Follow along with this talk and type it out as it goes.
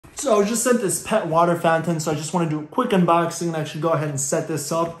So I just sent this pet water fountain, so I just want to do a quick unboxing and actually go ahead and set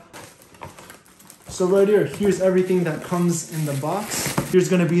this up. So right here, here's everything that comes in the box. Here's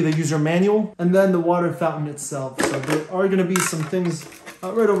going to be the user manual and then the water fountain itself. So there are going to be some things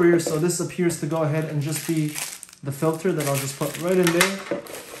right over here. So this appears to go ahead and just be the filter that I'll just put right in there.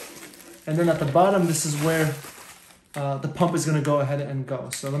 And then at the bottom, this is where the pump is going to go ahead and go.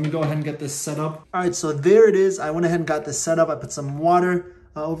 So let me go ahead and get this set up. All right, so there it is. I went ahead and got this set up. I put some water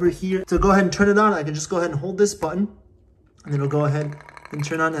over here. To go ahead and turn it on, I can just go ahead and hold this button and it'll go ahead and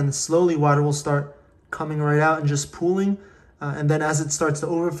turn on, and slowly water will start coming right out and just pooling. And then as it starts to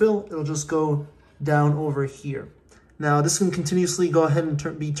overfill, it'll just go down over here. Now this can continuously go ahead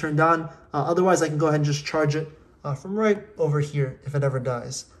and be turned on. Otherwise, I can go ahead and just charge it from right over here if it ever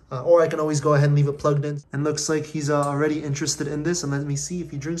dies. Or I can always go ahead and leave it plugged in. And looks like he's already interested in this. And let me see if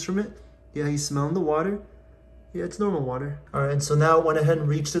he drinks from it. Yeah, he's smelling the water. Yeah, it's normal water. All right, and so now it went ahead and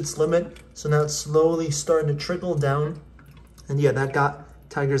reached its limit. So now it's slowly starting to trickle down. And yeah, that got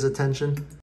Tiger's attention.